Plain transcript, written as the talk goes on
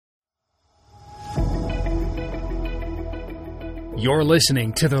You're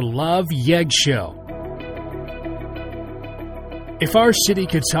listening to the Love Yeg Show. If our city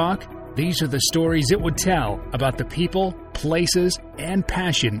could talk, these are the stories it would tell about the people, places, and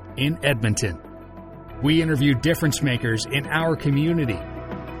passion in Edmonton. We interview difference makers in our community.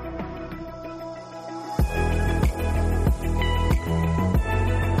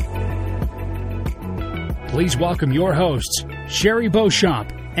 Please welcome your hosts, Sherry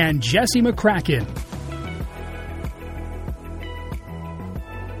Beauchamp and Jesse McCracken.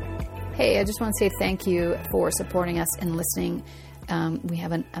 Hey, I just want to say thank you for supporting us and listening. We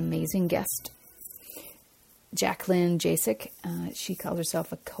have an amazing guest, Jacqueline. She calls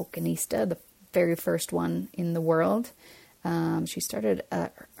herself a Coconista, the very first one in the world. She started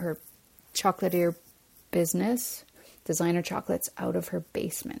her chocolatier business, designer chocolates, out of her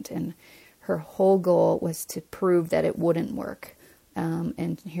basement, and her whole goal was to prove that it wouldn't work.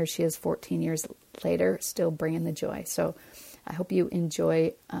 And here she is 14 years later, still bringing the joy. So I hope you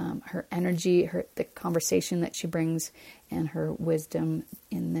enjoy her energy, the conversation that she brings, and her wisdom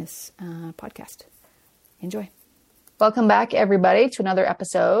in this podcast. Enjoy. Welcome back, everybody, to another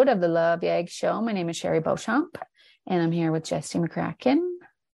episode of the Love Yeg Show. My name is Sherry Beauchamp, and I'm here with Jesse McCracken.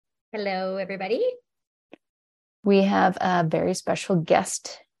 Hello, everybody. We have a very special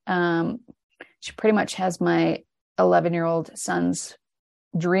guest. She pretty much has my 11-year-old son's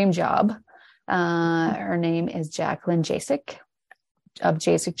dream job. Her name is Jacqueline Jacek of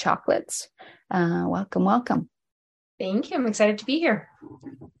Jacek Chocolates. Welcome. Thank you. I'm excited to be here.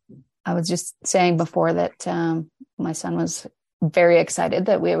 I was just saying before that my son was very excited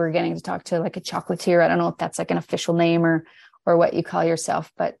that we were getting to talk to like a chocolatier. I don't know if that's like an official name or what you call yourself,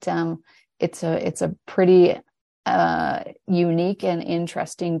 but it's a pretty unique and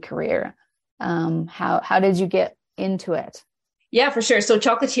interesting career. How did you get into it? Yeah, for sure. So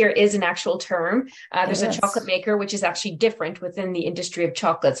chocolatier is an actual term. There's a chocolate maker, which is actually different within the industry of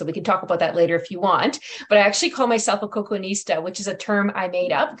chocolate. So we can talk about that later if you want. But I actually call myself a Coconista, which is a term I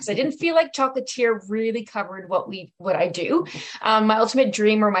made up because I didn't feel like chocolatier really covered what I do. My ultimate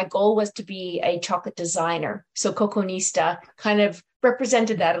dream or my goal was to be a chocolate designer. So Coconista kind of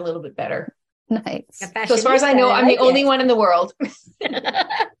represented that a little bit better. Nice. So as far as I know, I'm the only one in the world.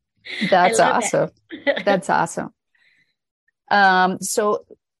 That's awesome. That's awesome. So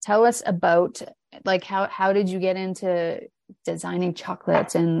tell us about like how did you get into designing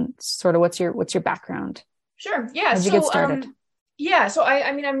chocolates and sort of what's your background? Sure. Yeah. How'd you get started? So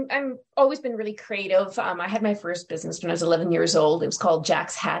I'm always been really creative. I had my first business when I was 11 years old. It was called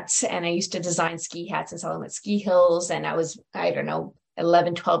Jack's Hats, and I used to design ski hats and sell them at ski hills. And I was,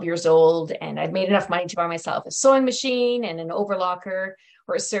 11, 12 years old, and I'd made enough money to buy myself a sewing machine and an overlocker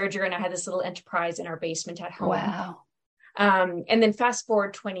or a serger. And I had this little enterprise in our basement at home. Wow. And then fast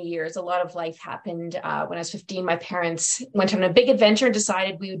forward 20 years, a lot of life happened. When I was 15, my parents went on a big adventure and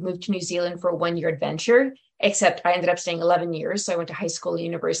decided we would move to New Zealand for a 1-year adventure, except I ended up staying 11 years. So I went to high school,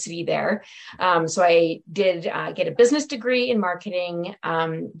 university there. So I did get a business degree in marketing,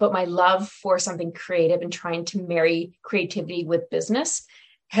 but my love for something creative and trying to marry creativity with business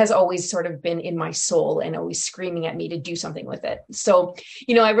has always sort of been in my soul and always screaming at me to do something with it. So,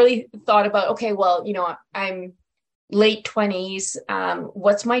 I really thought about, okay, well, I'm late 20s.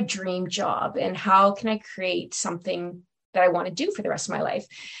 What's my dream job and how can I create something that I want to do for the rest of my life?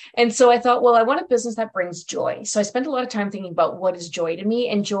 And so I thought, well, I want a business that brings joy. So I spent a lot of time thinking about what is joy to me,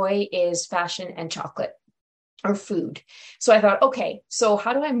 and joy is fashion and chocolate or food. So I thought, okay, so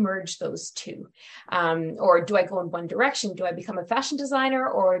how do I merge those two? Or do I go in one direction? Do I become a fashion designer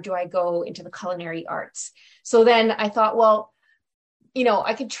or do I go into the culinary arts? So then I thought, well,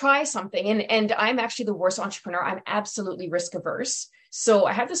 I could try something, and I'm actually the worst entrepreneur. I'm absolutely risk averse. So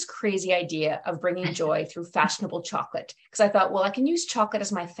I have this crazy idea of bringing joy through fashionable chocolate, because I thought, well, I can use chocolate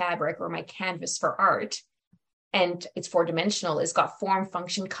as my fabric or my canvas for art. And it's 4-dimensional. It's got form,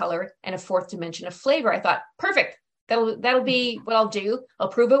 function, color, and a 4th dimension of flavor. I thought, perfect. That'll be what I'll do. I'll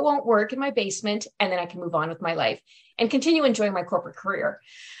prove it won't work in my basement, and then I can move on with my life and continue enjoying my corporate career.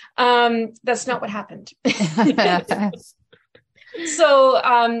 That's not what happened. So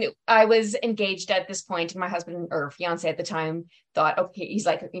I was engaged at this point, and my husband or fiance at the time thought, okay, he's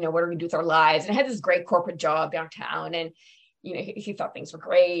like, what are we going to do with our lives? And I had this great corporate job downtown, and he thought things were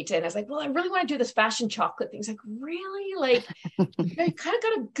great. And I was like, well, I really want to do this fashion chocolate thing. He's like, really? Like, I kind of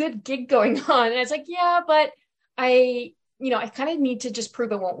got a good gig going on. And I was like, yeah, but I kind of need to just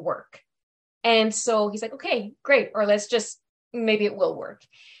prove it won't work. And so he's like, okay, great. Or maybe it will work.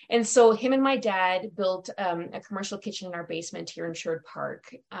 And so him and my dad built a commercial kitchen in our basement here in Sherwood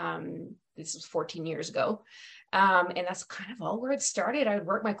Park. This was 14 years ago. And that's kind of all where it started. I would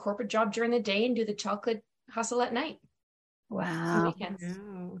work my corporate job during the day and do the chocolate hustle at night. Wow.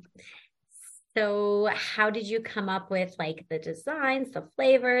 Wow. So how did you come up with like the designs, the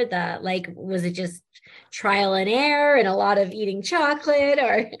flavor, was it just trial and error and a lot of eating chocolate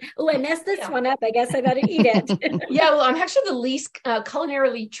or, oh, I messed this one up. I guess I better eat it. Yeah, well, I'm actually the least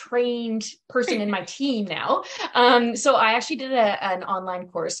culinarily trained person in my team now. So I actually did an online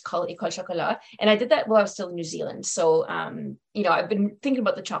course called Jacek Chocolate, and I did that while I was still in New Zealand. So, I've been thinking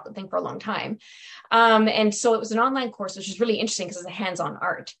about the chocolate thing for a long time. And so it was an online course, which is really interesting because it's a hands-on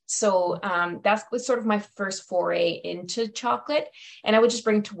art. So that was sort of my first foray into chocolate. And I would just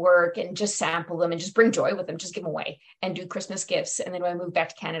bring to work and just sample them and just bring joy with them, just give them away and do Christmas gifts. And then when I moved back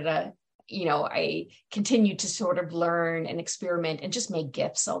to Canada, I continued to sort of learn and experiment and just make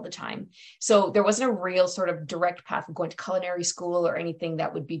gifts all the time. So there wasn't a real sort of direct path of going to culinary school or anything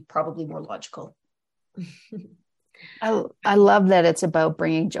that would be probably more logical. I love that it's about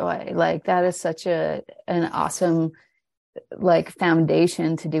bringing joy. Like that is such an awesome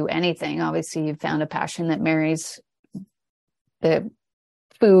foundation to do anything. Obviously you've found a passion that marries the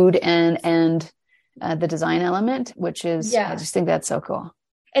food and the design element, which is, I just think that's so cool.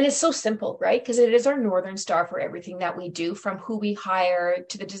 And it's so simple, right? Because it is our Northern Star for everything that we do, from who we hire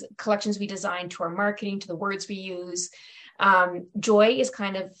to the collections we design, to our marketing, to the words we use. Joy is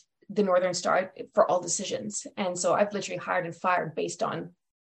kind of the Northern Star for all decisions. And so I've literally hired and fired based on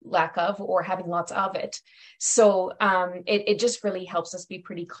lack of or having lots of it. So it just really helps us be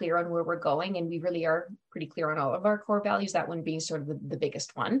pretty clear on where we're going. And we really are pretty clear on all of our core values, that one being sort of the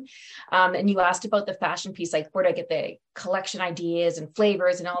biggest one. And you asked about the fashion piece, like where do I get the collection ideas and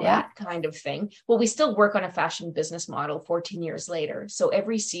flavors and all that kind of thing? Well, we still work on a fashion business model 14 years later. So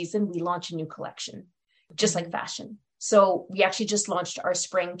every season we launch a new collection, just like fashion. So we actually just launched our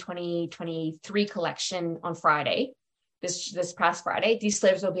spring 2023 collection on Friday. This past Friday. These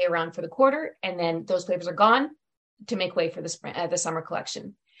flavors will be around for the quarter, and then those flavors are gone to make way for the summer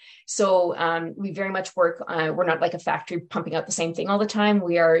collection. So we very much work. We're not like a factory pumping out the same thing all the time.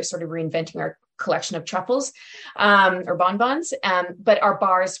 We are sort of reinventing our collection of truffles or bonbons. But our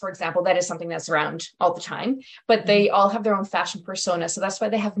bars, for example, that is something that's around all the time. But they all have their own fashion persona, so that's why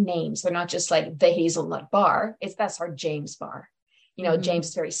they have names. They're not just like the hazelnut bar. That's our James bar. James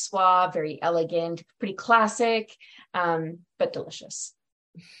is very suave, very elegant, pretty classic, but delicious.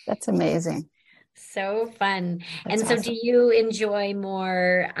 That's amazing. So fun. That's awesome. So do you enjoy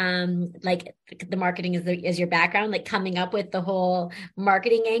more, like the marketing is your background, like coming up with the whole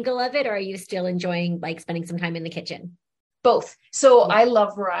marketing angle of it? Or are you still enjoying like spending some time in the kitchen? Both. So I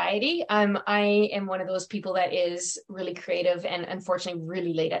love variety. I am one of those people that is really creative, and unfortunately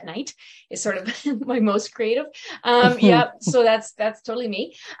really late at night is sort of my most creative. So that's totally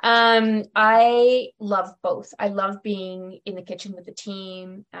me. I love both. I love being in the kitchen with the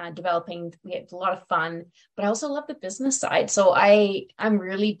team, developing. We have a lot of fun, but I also love the business side. So I'm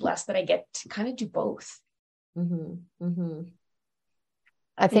really blessed that I get to kind of do both. Mm-hmm. Mm-hmm.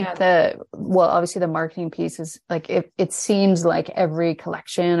 I think obviously the marketing piece is like, it seems like every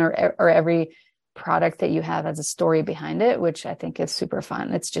collection or every product that you have has a story behind it, which I think is super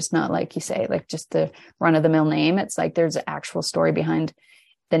fun. It's just not like you say, like just the run of the mill name. It's like, there's an actual story behind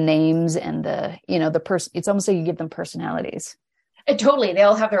the names and the person. It's almost like you give them personalities. Totally. They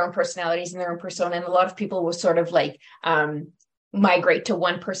all have their own personalities and their own persona. And a lot of people will sort of like, migrate to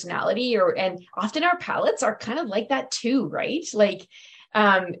one personality and often our palettes are kind of like that too, right? Like,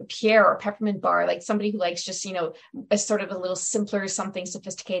 Pierre or Peppermint Bar, like somebody who likes just, a sort of a little simpler, something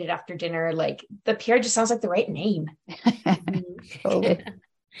sophisticated after dinner, like the Pierre just sounds like the right name. Totally.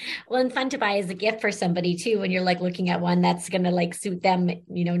 Well, and fun to buy as a gift for somebody too, when you're like looking at one that's going to like suit them,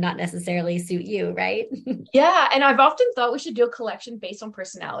 not necessarily suit you. Right. Yeah. And I've often thought we should do a collection based on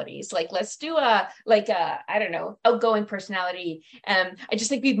personalities. Like, let's do I don't know, outgoing personality. I just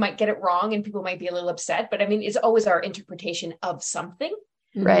think we might get it wrong and people might be a little upset, but I mean, it's always our interpretation of something.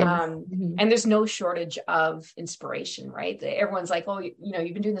 Right. And there's no shortage of inspiration, right? Everyone's like, oh,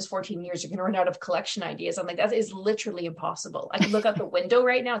 you've been doing this 14 years, you're going to run out of collection ideas. I'm like, that is literally impossible. I can look out the window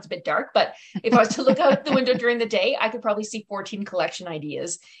right now. It's a bit dark, but if I was to look out the window during the day, I could probably see 14 collection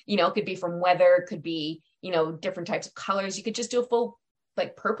ideas. Could be from weather, could be, different types of colors. You could just do a full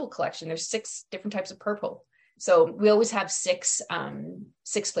like purple collection. There's 6 different types of purple. So we always have 6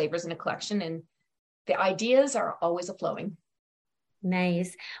 flavors in a collection, and the ideas are always flowing.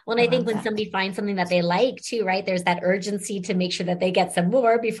 Nice. Well, and I think when somebody finds something that they like too, right, there's that urgency to make sure that they get some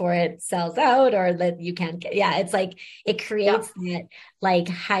more before it sells out or that you can't get. Yeah. It's like, it creates that like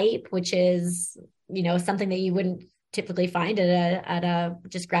hype, which is, something that you wouldn't typically find at a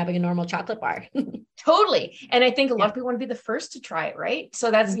just grabbing a normal chocolate bar. Totally. And I think a lot of people want to be the first to try it. Right. So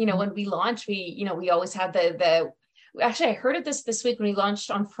that's, when we launch, we always have the actually, I heard of this week when we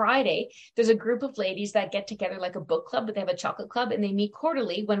launched on Friday. There's a group of ladies that get together like a book club, but they have a chocolate club, and they meet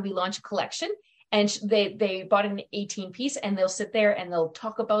quarterly when we launch a collection. And they bought an 18 piece, and they'll sit there and they'll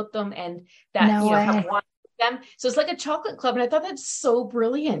talk about them, and that, have one with them. So it's like a chocolate club. And I thought that's so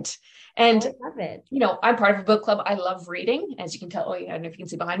brilliant. And I love it. I'm part of a book club. I love reading, as you can tell. I don't know if you can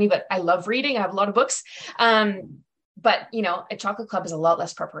see behind me, but I love reading. I have a lot of books. But a chocolate club is a lot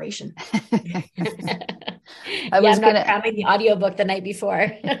less preparation. I'm not cramming the audiobook the night before.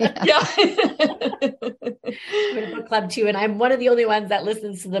 Yeah. I'm in a book club too, and I'm one of the only ones that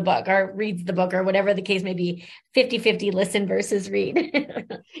listens to the book or reads the book, or whatever the case may be. 50-50 listen versus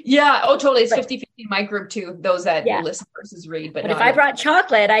read. Yeah. Oh, totally. It's 50-50 in my group too. Those that listen versus read. But if I brought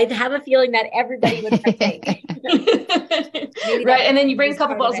chocolate, I'd have a feeling that everybody would partake. Right. And then you bring a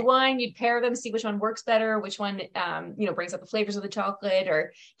couple bottles of wine, you pair them, see which one works better, which one, brings out the flavors of the chocolate,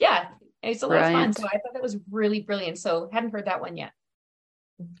 or it's a lot of fun. So I thought that was really brilliant. So hadn't heard that one yet.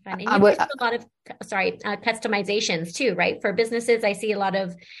 Fun. And you a lot of customizations too, right? For businesses, I see a lot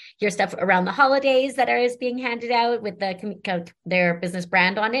of your stuff around the holidays that is being handed out with their business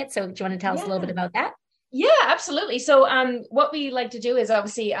brand on it. So do you want to tell us a little bit about that? Yeah, absolutely. So what we like to do is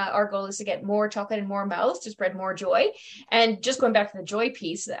obviously our goal is to get more chocolate in more mouths, to spread more joy. And just going back to the joy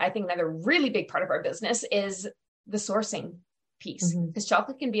piece, I think another really big part of our business is the sourcing piece, because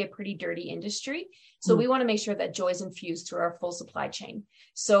chocolate can be a pretty dirty industry. So we want to make sure that joy is infused through our full supply chain.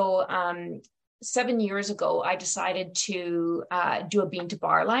 So 7 years ago, I decided to do a bean to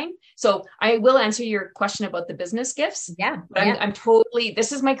bar line. So I will answer your question about the business gifts. Yeah. I'm totally,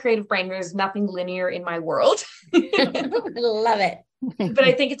 this is my creative brain. There's nothing linear in my world. Love it. But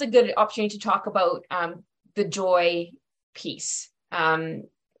I think it's a good opportunity to talk about the joy piece.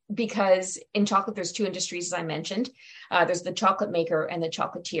 Because in chocolate, there's two industries, as I mentioned. There's the chocolate maker and the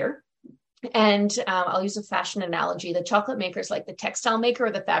chocolatier. And I'll use a fashion analogy. The chocolate maker is like the textile maker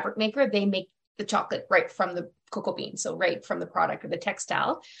or the fabric maker. They make the chocolate right from the cocoa bean, so right from the product or the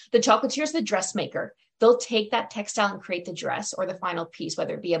textile. The chocolatier is the dressmaker. They'll take that textile and create the dress or the final piece,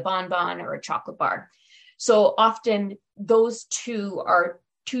 whether it be a bonbon or a chocolate bar. So often those two are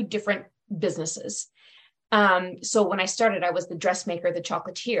two different businesses. So when I started, I was the dressmaker, the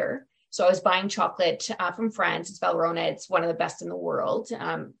chocolatier. So I was buying chocolate from France. It's Valrhona. It's one of the best in the world.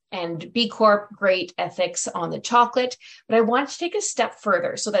 And B Corp, great ethics on the chocolate. But I wanted to take a step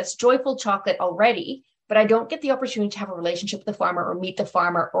further. So that's joyful chocolate already, but I don't get the opportunity to have a relationship with the farmer or meet the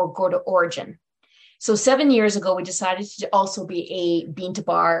farmer or go to origin. So 7 years ago, we decided to also be a bean to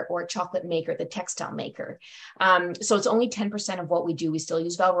bar or a chocolate maker, the textile maker. So it's only 10% of what we do. We still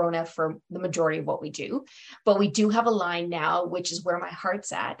use Valrhona for the majority of what we do, but we do have a line now, which is where my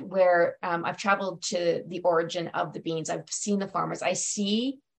heart's at, where I've traveled to the origin of the beans. I've seen the farmers. I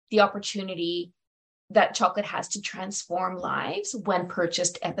see the opportunity that chocolate has to transform lives when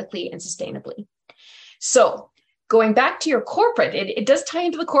purchased ethically and sustainably. So going back to your corporate, it does tie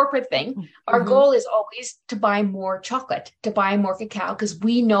into the corporate thing. Our goal is always to buy more chocolate, to buy more cacao, because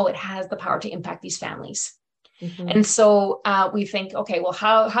we know it has the power to impact these families. And so we think, okay, well,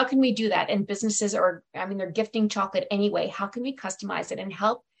 how can we do that? And businesses they're gifting chocolate anyway. How can we customize it and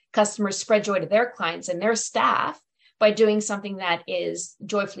help customers spread joy to their clients and their staff by doing something that is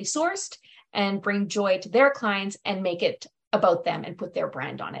joyfully sourced and bring joy to their clients and make it about them and put their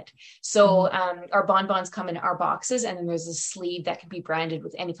brand on it. So our bonbons come in our boxes, and then there's a sleeve that can be branded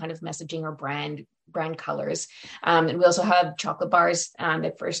with any kind of messaging or brand colors. And we also have chocolate bars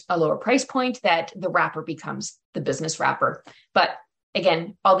at first a lower price point that the wrapper becomes the business wrapper. But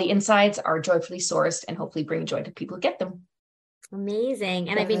again, all the insides are joyfully sourced and hopefully bring joy to people who get them. Amazing.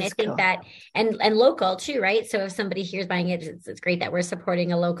 And I think cool. that, and local too, right? So if somebody here's buying it, it's great that we're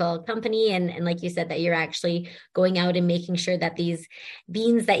supporting a local company. And like you said, that you're actually going out and making sure that these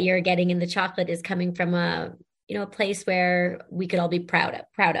beans that you're getting in the chocolate is coming from a place where we could all be proud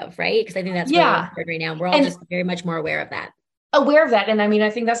of, right? Because I think that's really important right now. We're all just very much more aware of that. And I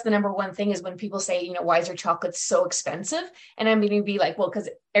think that's the number one thing is when people say, why is your chocolate so expensive? And I'm going to be like, well, because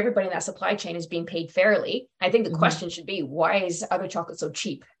everybody in that supply chain is being paid fairly. I think the question should be, why is other chocolate so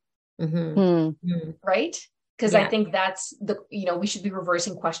cheap? Right? Because I think that's we should be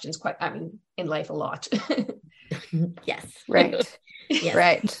reversing questions in life a lot. Yes. Right.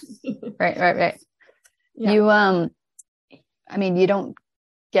 Yes. Right. Yeah. You don't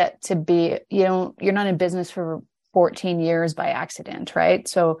get to be, you're not in business for 14 years by accident, right?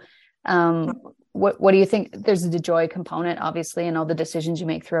 So what do you think? There's the joy component, obviously, and all the decisions you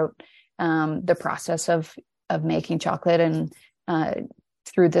make throughout the process of making chocolate and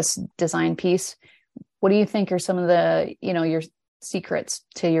through this design piece. What do you think are some of the, your secrets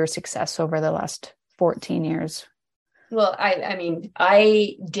to your success over the last 14 years? Well, I mean,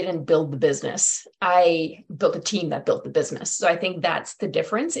 I didn't build the business. I built a team that built the business. So I think that's the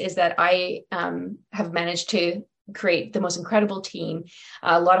difference, is that I have managed to create the most incredible team.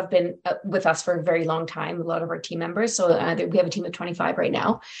 A lot have been with us for a very long time, a lot of our team members. So we have a team of 25 right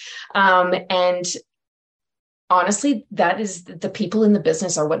now. And honestly, that is the people in the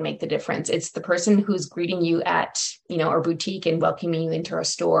business are what make the difference. It's the person who's greeting you at, our boutique and welcoming you into our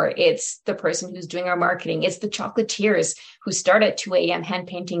store. It's the person who's doing our marketing. It's the chocolatiers who start at 2 a.m. hand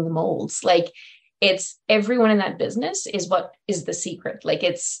painting the molds. Like, it's everyone in that business is what is the secret. Like,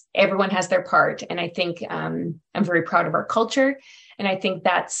 it's everyone has their part. And I think I'm very proud of our culture. And I think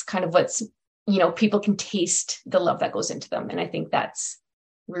that's kind of what's, people can taste the love that goes into them. And I think that's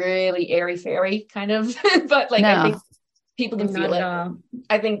really airy fairy kind of, but like, no. I think people can feel it.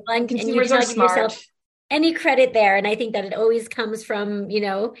 I think consumers are smart. Any credit there. And I think that it always comes from,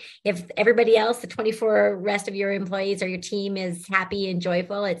 if everybody else, the 24 rest of your employees or your team is happy and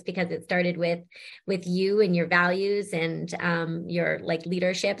joyful, it's because it started with you and your values and your like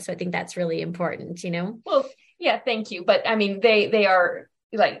leadership. So I think that's really important, Well, yeah, thank you. But I mean, they are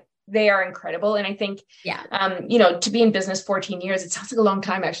incredible. And I think, to be in business 14 years, it sounds like a long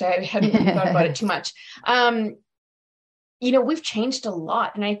time. Actually, I hadn't really thought about it too much. We've changed a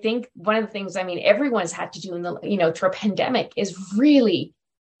lot. And I think one of the things, everyone's had to do through a pandemic is really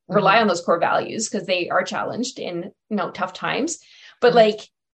rely on those core values, because they are challenged in, tough times. But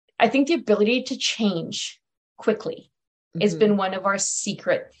I think the ability to change quickly has been one of our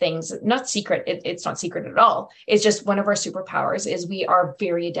secret things. Not secret. It's not secret at all. It's just one of our superpowers is we are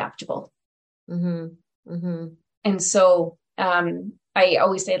very adaptable. And so I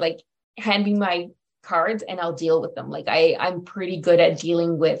always say, hand me my cards and I'll deal with them. I'm pretty good at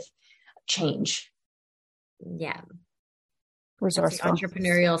dealing with change. Yeah. Resourceful.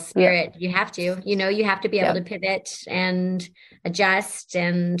 Entrepreneurial spirit. You have to, you have to be able to pivot and adjust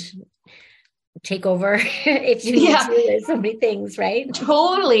and take over if you need to. There's so many things, right?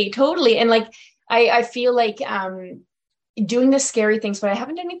 Totally. And I feel like doing the scary things, but I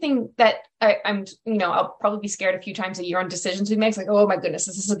haven't done anything that I'll probably be scared a few times a year on decisions we make. It's like, oh my goodness,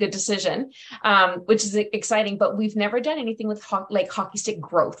 this is a good decision, which is exciting, but we've never done anything with hockey stick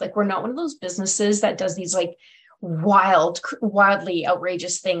growth. We're not one of those businesses that does these wildly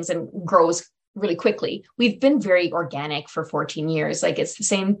outrageous things and grows really quickly. We've been very organic for 14 years. It's the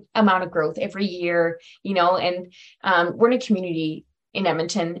same amount of growth every year, and we're in a community in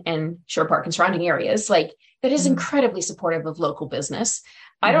Edmonton and Shore Park and surrounding areas that is incredibly supportive of local business.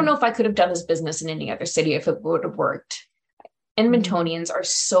 I don't know if I could have done this business in any other city if it would have worked. Edmontonians are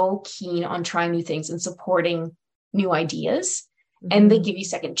so keen on trying new things and supporting new ideas, and they give you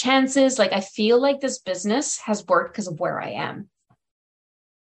second chances. I feel like this business has worked because of where I am.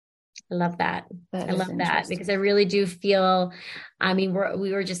 I love that. I love that, because I really do feel, we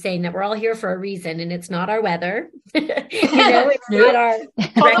were just saying that we're all here for a reason, and it's not our weather. It's not our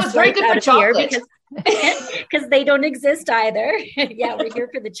it's very good for chocolate. Because they don't exist either. We're here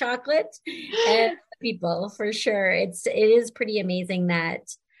for the chocolate and people, for sure. It is pretty amazing that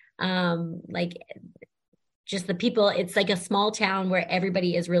just the people, it's like a small town where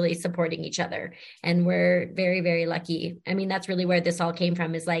everybody is really supporting each other. And we're very, very lucky. That's really where this all came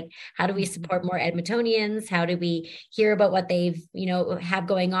from, is how do we support more Edmontonians? How do we hear about what they've, have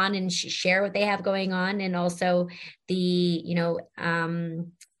going on and share what they have going on? And also the,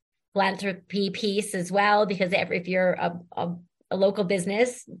 philanthropy piece as well, because if you're a local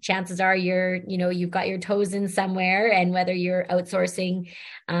business, chances are you've got your toes in somewhere, and whether you're outsourcing,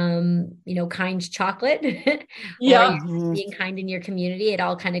 kind chocolate or being kind in your community, it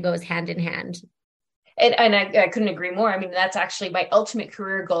all kind of goes hand in hand. And I couldn't agree more. That's actually my ultimate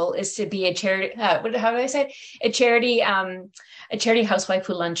career goal, is to be a charity. How do I say it? A charity housewife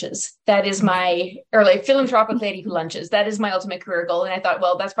who lunches. That is my, or philanthropic lady who lunches. That is my ultimate career goal. And I thought,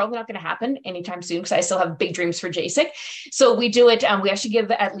 well, that's probably not going to happen anytime soon, because I still have big dreams for Jacek. So we do it. We actually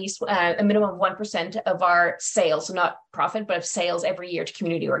give at least a minimum of 1% of our sales, so not profit, but of sales every year to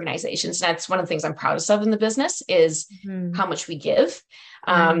community organizations. And that's one of the things I'm proudest of in the business, is how much we give.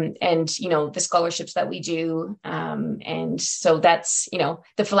 And, the scholarships that we do. And so that's,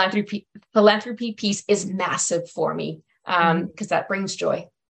 the philanthropy piece is massive for me, because that brings joy.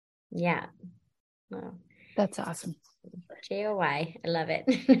 Yeah. Wow. That's awesome. JOY. I love it.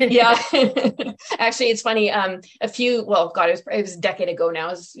 Yeah. Actually, it's funny. It was a decade ago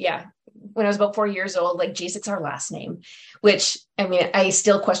now. When I was about 4 years old, Jacek's our last name, which, I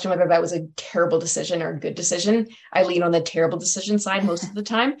still question whether that was a terrible decision or a good decision. I lean on the terrible decision side most of the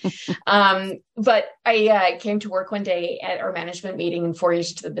time. But I came to work one day at our management meeting, and 4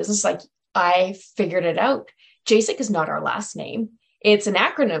 years into the business, I figured it out. Jacek is not our last name. It's an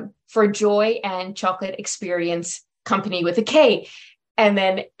acronym for Joy and Chocolate Experience Company with a K. And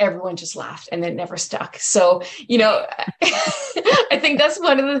then everyone just laughed and it never stuck. So, I think that's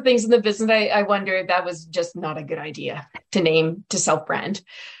one of the things in the business. I wonder if that was just not a good idea to self-brand,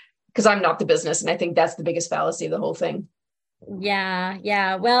 because I'm not the business. And I think that's the biggest fallacy of the whole thing. Yeah.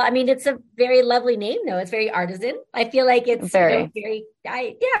 Yeah. Well, I mean, it's a very lovely name though. It's very artisan. I feel like it's very, it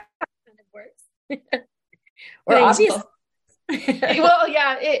works. Or obvious. Well,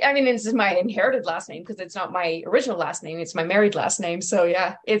 yeah. This is my inherited last name because it's not my original last name. It's my married last name. So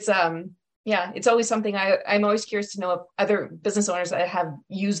yeah, it's always something I'm always curious to know if other business owners that have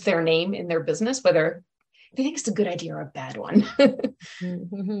used their name in their business, whether they think it's a good idea or a bad one.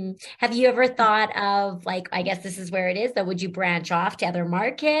 Mm-hmm. Have you ever thought of, like, I guess this is where it is, though, would you branch off to other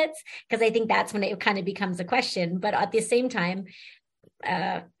markets? Because I think that's when it kind of becomes a question. But at the same time,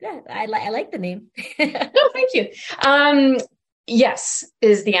 I like the name. No, thank you. Yes,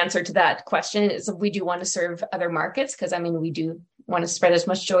 is the answer to that question. Is we do want to serve other markets because we do want to spread as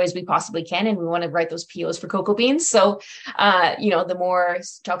much joy as we possibly can, and we want to write those POs for cocoa beans. So, the more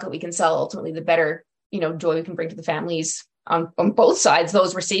chocolate we can sell, ultimately, the better joy we can bring to the families on both sides,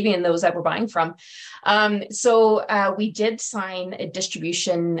 those receiving and those that we're buying from. So we did sign a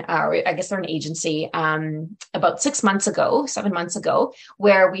distribution, or I guess they're an agency, about 7 months ago,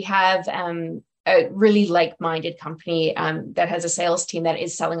 where we have a really like-minded company that has a sales team that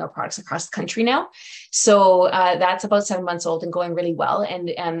is selling our products across the country now. So that's about 7 months old and going really well.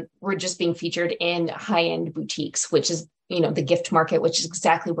 And we're just being featured in high-end boutiques, which is the gift market, which is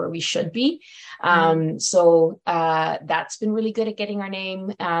exactly where we should be. So that's been really good at getting our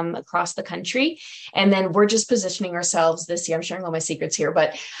name across the country. And then we're just positioning ourselves this year. I'm sharing all my secrets here,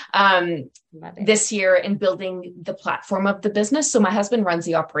 but this year in building the platform of the business. So my husband runs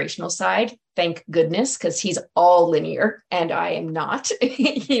the operational side, thank goodness, because he's all linear and I am not,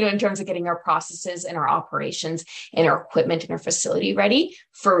 in terms of getting our processes and our operations and our equipment and our facility ready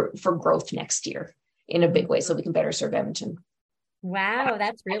for growth next year in a big way, so we can better serve Edmonton. Wow,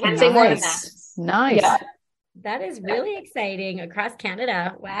 that's really nice. Say more than that. Nice. Yeah. That is really exciting across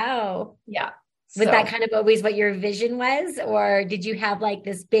Canada. Wow. Yeah. Was that kind of always what your vision was? Or did you have like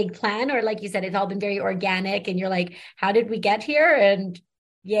this big plan? Or like you said, it's all been very organic and you're like, how did we get here? And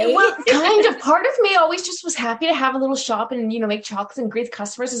yay. Well, kind of. Part of me always just was happy to have a little shop and, make chocolates and greet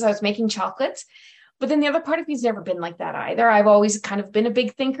customers as I was making chocolates. But then the other part of me's never been like that either. I've always kind of been a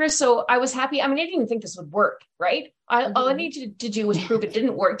big thinker. So I was happy. I didn't even think this would work, right? All I needed to do was prove it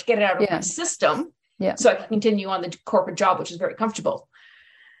didn't work to get it out of my system. Yeah. So I could continue on the corporate job, which is very comfortable.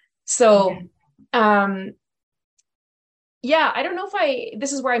 So, I don't know if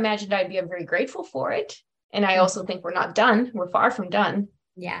this is where I imagined I'd be. I'm very grateful for it. And I also think we're not done. We're far from done.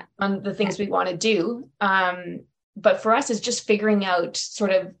 Yeah. On the things we want to do. But for us, it's just figuring out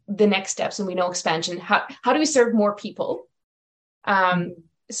sort of the next steps, and we know expansion. How do we serve more people?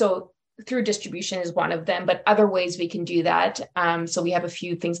 So through distribution is one of them, but other ways we can do that. So we have a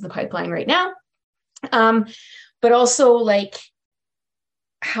few things in the pipeline right now. But also, like,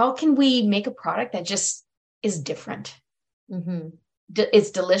 how can we make a product that just is different? Mm-hmm.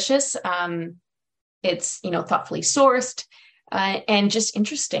 It's delicious. It's thoughtfully sourced, and just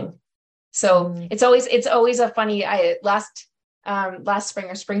interesting. So it's always a funny, last spring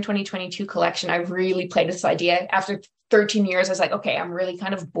or spring 2022 collection, I really played this idea. After 13 years, I was like, okay, I'm really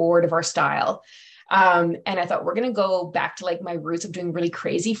kind of bored of our style. And I thought we're going to go back to like my roots of doing really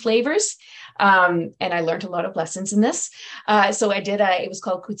crazy flavors. And I learned a lot of lessons in this. So I did it was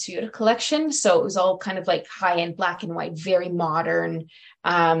called Couture collection. So it was all kind of like high-end black and white, very modern,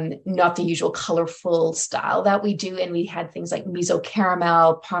 not the usual colorful style that we do. And we had things like miso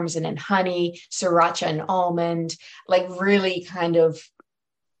caramel, parmesan and honey, sriracha and almond, like really kind of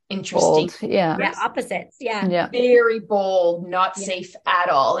interesting. Bold. Yeah. Opposites. Yeah. Very bold, not safe at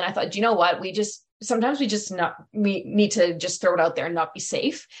all. And I thought, you know what? Sometimes we need to just throw it out there and not be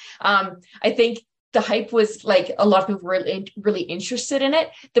safe. I think the hype was like a lot of people were really, really interested in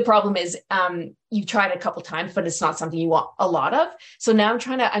it. The problem is you tried it a couple of times, but it's not something you want a lot of. So now I'm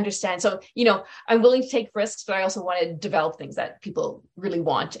trying to understand. So, I'm willing to take risks, but I also want to develop things that people really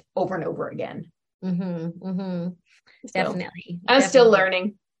want over and over again. Mm-hmm, mm-hmm. So Definitely. I'm still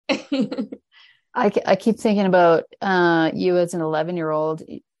learning. I keep thinking about you as an 11-year-old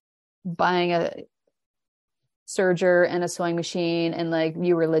buying a serger and a sewing machine, and like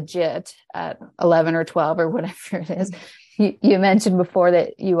you were legit at 11 or 12 or whatever it is. You mentioned before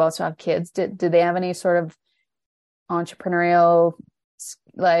that you also have kids. Did they have any sort of entrepreneurial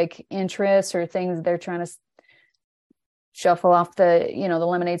like interests or things they're trying to shuffle off the the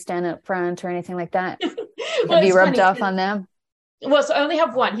lemonade stand up front or anything like that? Have you rubbed off on them? Well, so I only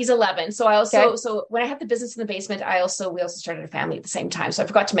have one. He's 11. So I also, so when I had the business in the basement, we also started a family at the same time. So I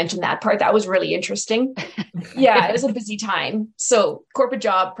forgot to mention that part. That was really interesting. Yeah, it was a busy time. So corporate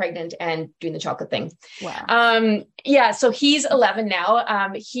job, pregnant, and doing the chocolate thing. Wow. Yeah. So he's 11 now.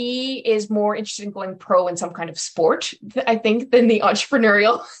 He is more interested in going pro in some kind of sport, I think, than the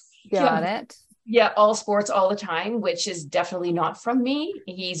entrepreneurial. Got it. Yeah, all sports all the time, which is definitely not from me.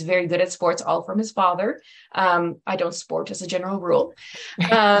 He's very good at sports, all from his father. I don't sport as a general rule.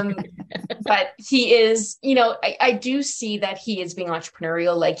 But he is, I do see that he is being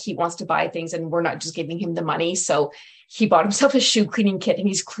entrepreneurial. Like he wants to buy things and we're not just giving him the money. So he bought himself a shoe cleaning kit and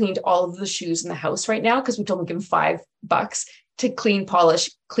he's cleaned all of the shoes in the house right now because we told him to give him $5 to clean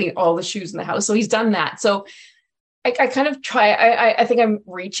all the shoes in the house. So he's done that. So I kind of try, I think I'm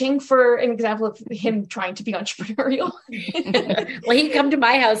reaching for an example of him trying to be entrepreneurial. Well, he can come to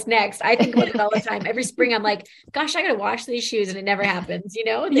my house next. I think about it all the time. Every spring, I'm like, gosh, I got to wash these shoes. And it never happens,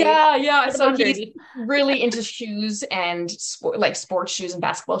 Yeah. So he's really into shoes and sports shoes and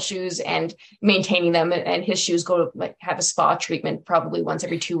basketball shoes and maintaining them. And his shoes go to have a spa treatment probably once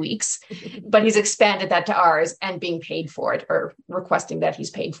every 2 weeks. But he's expanded that to ours and being paid for it or requesting that he's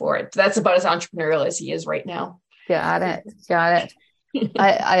paid for it. That's about as entrepreneurial as he is right now. Got it.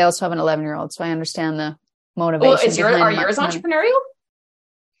 I also have an 11-year-old, so I understand the motivation. Well, are yours entrepreneurial?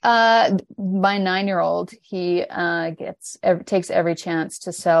 My 9-year-old, he takes every chance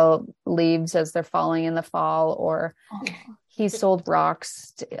to sell leaves as they're falling in the fall, or he sold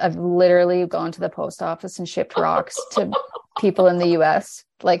rocks. I've literally gone to the post office and shipped rocks to people in the US.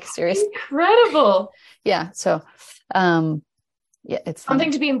 Like seriously, incredible. Yeah. So, it's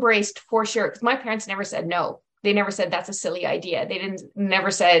something to be embraced for sure. Because my parents never said no. They never said that's a silly idea. They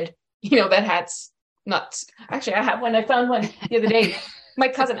never said, that hat's nuts. Actually, I have one. I found one the other day. My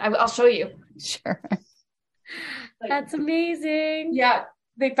cousin, I'll show you. Sure. That's amazing. Yeah.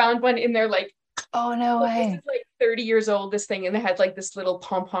 They found one in there oh, no way. This is 30 years old, this thing. And they had this little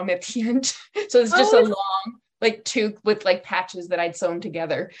pom-pom at the end. So it's just a long tooth with patches that I'd sewn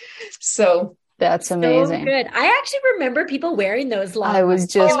together. So that's amazing. So good. I actually remember people wearing those long. I was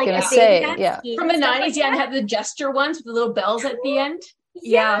just going to say, from the 90s, and had the gesture ones with the little bells at the end.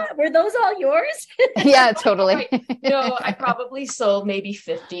 Yeah. Were those all yours? Yeah, totally. No, I probably sold maybe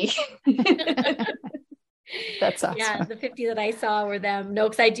 50. That's awesome. Yeah, the 50 that I saw were them. No,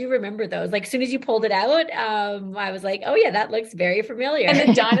 because I do remember those. As soon as you pulled it out, I was like, oh yeah, that looks very familiar. And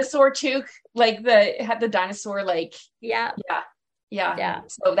the dinosaur too, it had the dinosaur Yeah.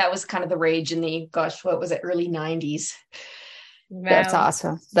 So that was kind of the rage in the, what was it, early 90s. Wow. That's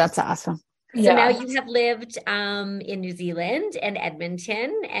awesome. So now you have lived in New Zealand and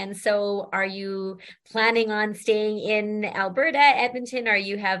Edmonton. And so are you planning on staying in Alberta, Edmonton, or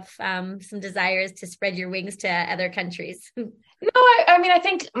you have some desires to spread your wings to other countries? No, I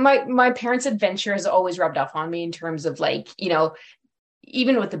think my parents' adventure has always rubbed off on me in terms of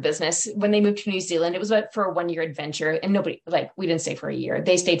even with the business. When they moved to New Zealand, it was for a 1-year adventure, and nobody, we didn't stay for a year.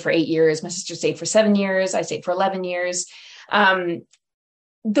 They stayed for 8 years. My sister stayed for 7 years. I stayed for 11 years.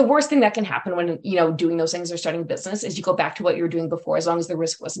 The worst thing that can happen when, doing those things or starting a business is you go back to what you were doing before, as long as the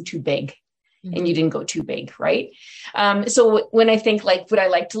risk wasn't too big and you didn't go too big. Right. So when I think would I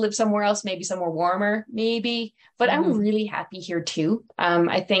like to live somewhere else, maybe somewhere warmer, maybe, but I'm really happy here too.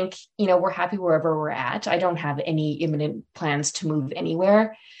 I think, we're happy wherever we're at. I don't have any imminent plans to move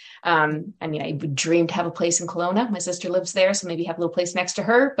anywhere. I would dream to have a place in Kelowna. My sister lives there, so maybe have a little place next to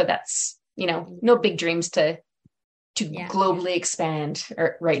her, but that's, no big dreams to globally expand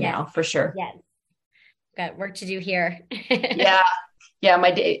right now, for sure. Yes. Got work to do here. Yeah.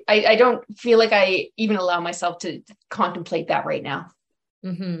 My day, I don't feel like I even allow myself to contemplate that right now.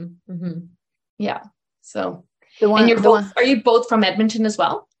 Yeah. So, are you both from Edmonton as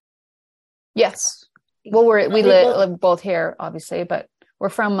well? Yes. Well, we live both here, obviously, but we're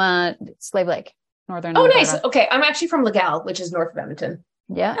from Slave Lake, Northern. Oh, Alberta. Nice. Okay. I'm actually from Legal, which is north of Edmonton.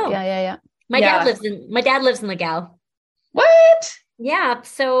 Yeah. Oh. Yeah. My dad lives in Legal. What? Yeah.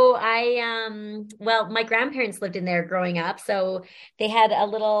 So my grandparents lived in there growing up. So they had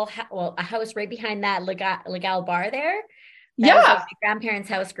a house right behind that Legal bar there. That was my grandparents'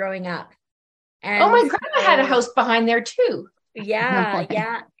 house growing up. And my grandma had a house behind there too. Yeah.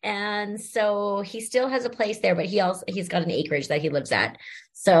 Yeah. And so he still has a place there, but he's got an acreage that he lives at.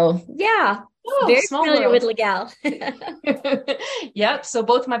 So yeah. Very familiar with Legal. Yep. So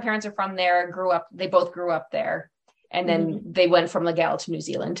both of my parents are from there, they both grew up there. And then they went from Legal to New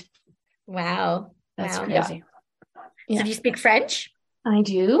Zealand. Wow. That's crazy. Yeah. So do you speak French? I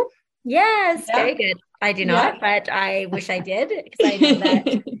do. Yes. Yeah. Very good. I do not, but I wish I did, because I know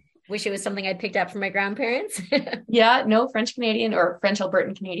that Wish it was something I picked up from my grandparents. Yeah, no, French Canadian or French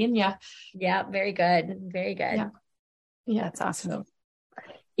Albertan Canadian. Yeah. Yeah, very good. Very good. Yeah. Yeah. That's awesome.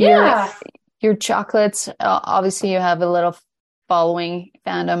 Yeah. Your chocolates, obviously you have a little following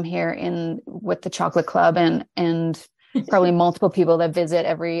fandom here with the chocolate club and probably multiple people that visit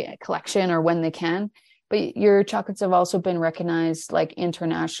every collection or when they can, but your chocolates have also been recognized like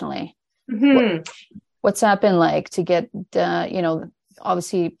internationally. Mm-hmm. What's that been like to get,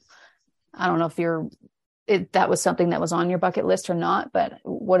 obviously, I don't know if that was something that was on your bucket list or not, but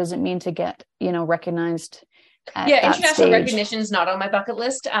what does it mean to get, recognized at that international stage? recognition is not on my bucket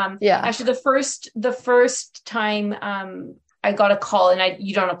list. Actually the first time, I got a call and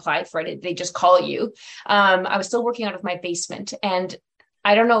you don't apply for it. They just call you. I was still working out of my basement and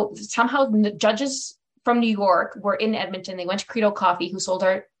I don't know, somehow the judges from New York were in Edmonton. They went to Credo Coffee, who sold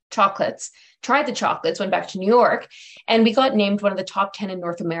our chocolates, tried the chocolates, went back to New York, and we got named one of the top 10 in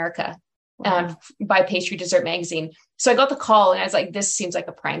North America. Wow. By Pastry Dessert Magazine. So I got the call and I was like, this seems like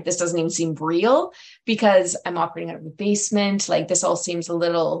a prank. This doesn't even seem real because I'm operating out of the basement. Like this all seems a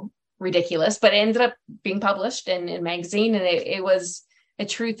little ridiculous, but it ended up being published in a magazine and it was a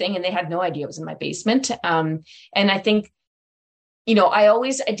true thing. And they had no idea it was in my basement. And I think,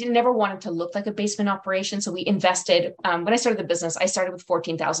 I never wanted to look like a basement operation. So we invested, when I started the business, I started with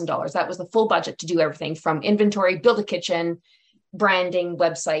 $14,000. That was the full budget to do everything from inventory, build a kitchen, branding,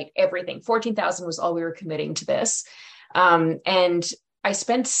 website, everything. 14,000 was all we were committing to this. And I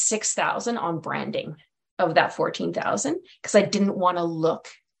spent 6,000 on branding of that 14,000 because I didn't want to look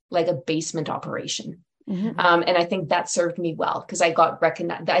like a basement operation. Mm-hmm. And I think that served me well because I got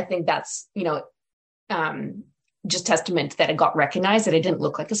recognized. I think that's, just testament that it got recognized that it didn't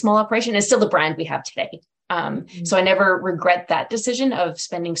look like a small operation. It's still the brand we have today. So I never regret that decision of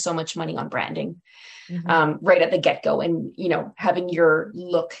spending so much money on branding. Mm-hmm. Right at the get-go and, having your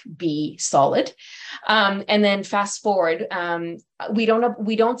look be solid. And then fast forward, we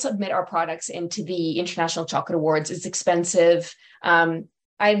don't submit our products into the International Chocolate Awards. It's expensive.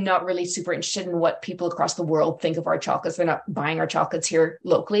 I'm not really super interested in what people across the world think of our chocolates. They're not buying our chocolates here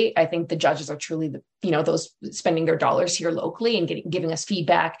locally. I think the judges are truly those spending their dollars here locally and giving us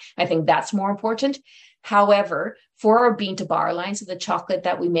feedback. I think that's more important. However, for our bean to bar line, so the chocolate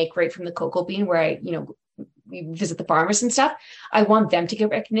that we make right from the cocoa bean, where we visit the farmers and stuff, I want them to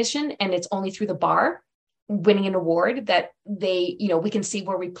get recognition. And it's only through the bar winning an award that they, we can see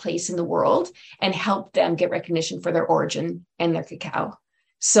where we place in the world and help them get recognition for their origin and their cacao.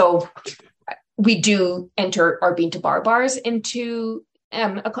 So we do enter our bean to bar bars into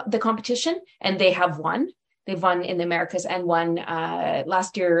the competition, and they have won. They've won in the Americas and won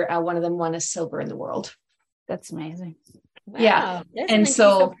last year. One of them won a silver in the world. That's amazing. Wow. Yeah. That's and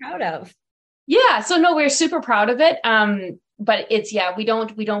so proud of. Yeah. So no, we're super proud of it. But it's, we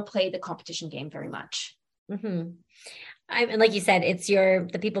don't play the competition game very much. Mm-hmm. And like you said, it's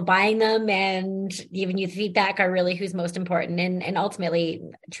the people buying them and giving you the feedback are really who's most important. And ultimately,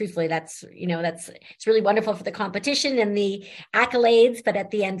 truthfully, it's really wonderful for the competition and the accolades. But at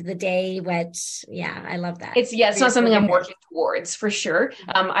the end of the day, I love that. It's not something I'm working towards for sure.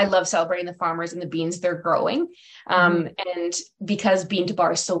 I love celebrating the farmers and the beans they're growing. And because bean to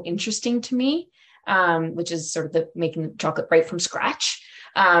bar is so interesting to me, which is sort of making the chocolate right from scratch.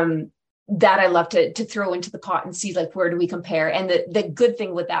 That I love to throw into the pot and see where do we compare. And the good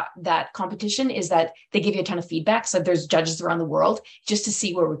thing with that competition is that they give you a ton of feedback. So there's judges around the world just to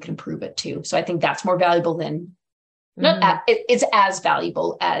see where we can improve it too. So I think that's more valuable than it's as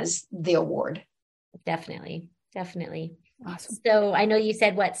valuable as the award. Definitely. Awesome. So I know you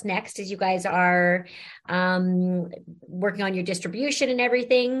said what's next is you guys are working on your distribution and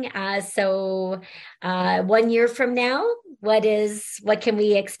everything. So 1 year from now, what can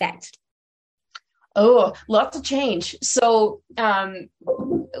we expect? Oh, lots of change. So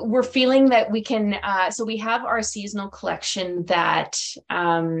we're feeling that we can, so we have our seasonal collection that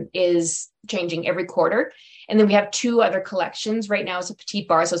is changing every quarter. And then we have 2 other collections. Right now it's a petite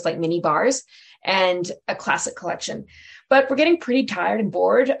bar, so it's like mini bars, and a classic collection. But we're getting pretty tired and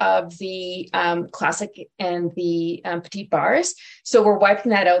bored of the classic and the petite bars. So we're wiping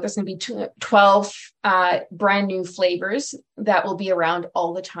that out. There's going to be 12 brand new flavors that will be around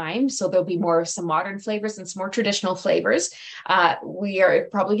all the time. So there'll be some modern flavors and some more traditional flavors. We are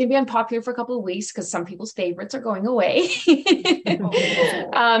probably going to be unpopular for a couple of weeks because some people's favorites are going away.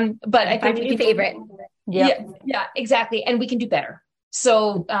 But I think we can favorite. Yeah, exactly. And we can do better.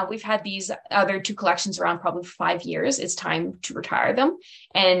 So we've had these other 2 collections around probably for 5 years. It's time to retire them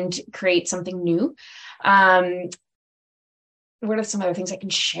and create something new. what are some other things I can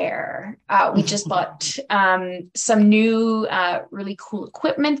share? We just bought some new really cool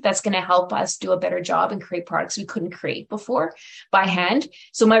equipment that's going to help us do a better job and create products we couldn't create before by hand.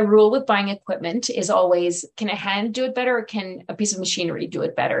 So my rule with buying equipment is always, can a hand do it better, or can a piece of machinery do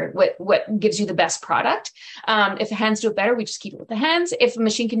it better? What gives you the best product? If the hands do it better, we just keep it with the hands. If a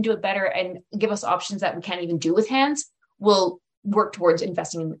machine can do it better and give us options that we can't even do with hands, we'll work towards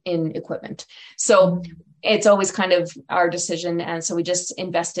investing in equipment. So it's always kind of our decision. And so we just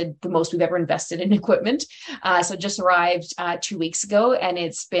invested the most we've ever invested in equipment. So it just arrived 2 weeks ago, and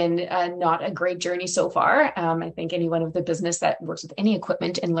it's been not a great journey so far. I think anyone of the business that works with any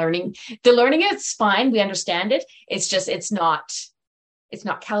equipment and learning it's fine. We understand it. It's just, it's not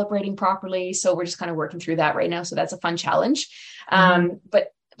calibrating properly. So we're just kind of working through that right now. So that's a fun challenge.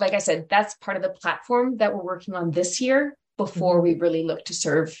 But like I said, that's part of the platform that we're working on this year before we really look to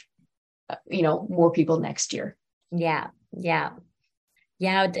serve more people next year. Yeah.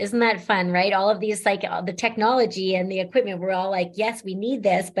 Isn't that fun, right? All of these, like the technology and the equipment, we're all like, yes, we need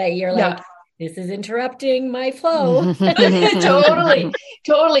this, but you're like, this is interrupting my flow.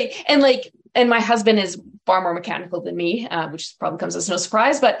 Totally. And my husband is far more mechanical than me, which probably comes as no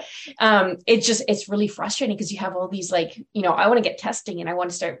surprise, but it's really frustrating because you have all these I want to get testing and I want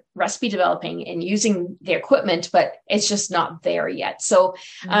to start recipe developing and using the equipment, but it's just not there yet. So,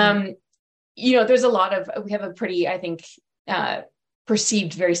 there's a lot of, we have a pretty, I think,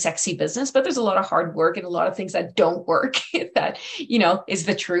 perceived very sexy business, but there's a lot of hard work and a lot of things that don't work that, is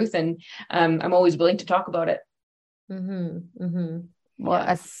the truth. And I'm always willing to talk about it. Well,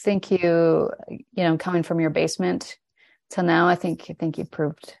 I think coming from your basement till now, I think you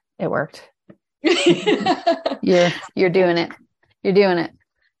proved it worked. You're doing it. You're doing it.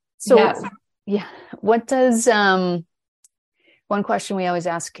 So what does, one question we always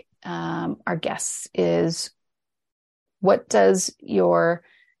ask our guests is, what does your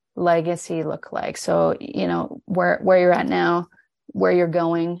legacy look like? So, where you're at now, where you're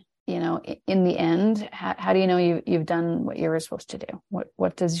going, in the end, how do you know you've done what you were supposed to do?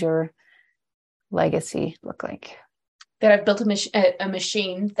 What does your legacy look like? That I've built a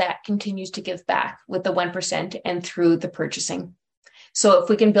machine that continues to give back with the 1% and through the purchasing. So if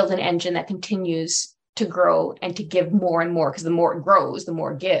we can build an engine that continues to grow and to give more and more, because the more it grows, the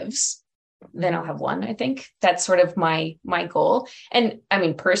more it gives, then I'll have one. I think that's sort of my goal. And I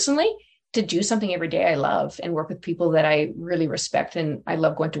mean, personally, to do something every day I love and work with people that I really respect and I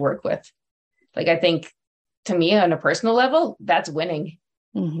love going to work with. I think to me on a personal level, that's winning.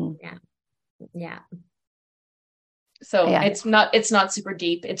 Yeah. So it's not super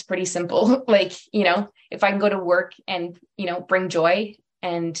deep. It's pretty simple. If I can go to work and, bring joy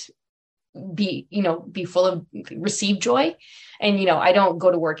and be full of receive joy. And, I don't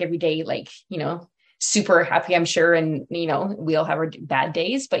go to work every day, super happy, I'm sure. And, we all have our bad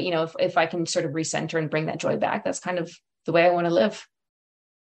days, but if I can sort of recenter and bring that joy back, that's kind of the way I want to live.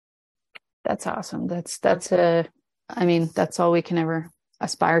 That's awesome. That's all we can ever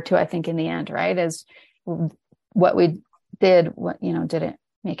aspire to, I think, in the end, right? Is what we did, did it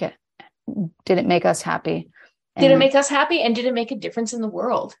make us happy? Did it make us happy? And did it make a difference in the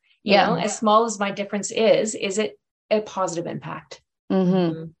world? As small as my difference is it a positive impact?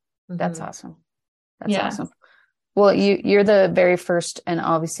 That's awesome. That's awesome. Well, you're the very first and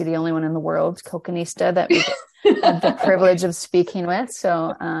obviously the only one in the world, Coconista, that we have the privilege of speaking with.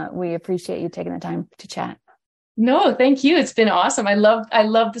 So we appreciate you taking the time to chat. No, thank you. It's been awesome. I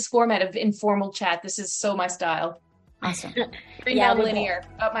love this format of informal chat. This is so my style. Awesome. Linear,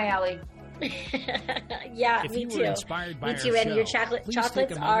 up my alley. If me too. Me too. And your chocolates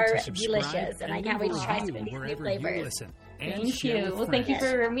are delicious, and I can't wait to try some of these new flavors. Thank you. Well, thank you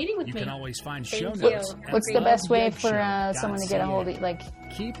for meeting with me. You can always find show Thank notes. you. What's the best way for someone to get a hold of you?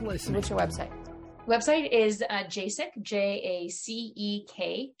 Keep listening. What's your website? Website is Jacek,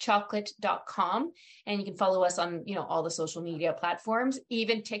 JACEK, chocolate.com. And you can follow us on, all the social media platforms,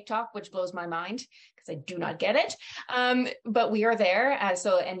 even TikTok, which blows my mind because I do not get it. But we are there.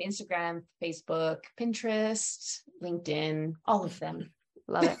 And Instagram, Facebook, Pinterest, LinkedIn, all of them.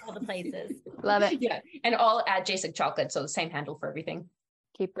 Love it. All the places. Love it. Yeah. And all at Jacek Chocolate. So the same handle for everything.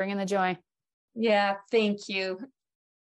 Keep bringing the joy. Yeah. Thank you.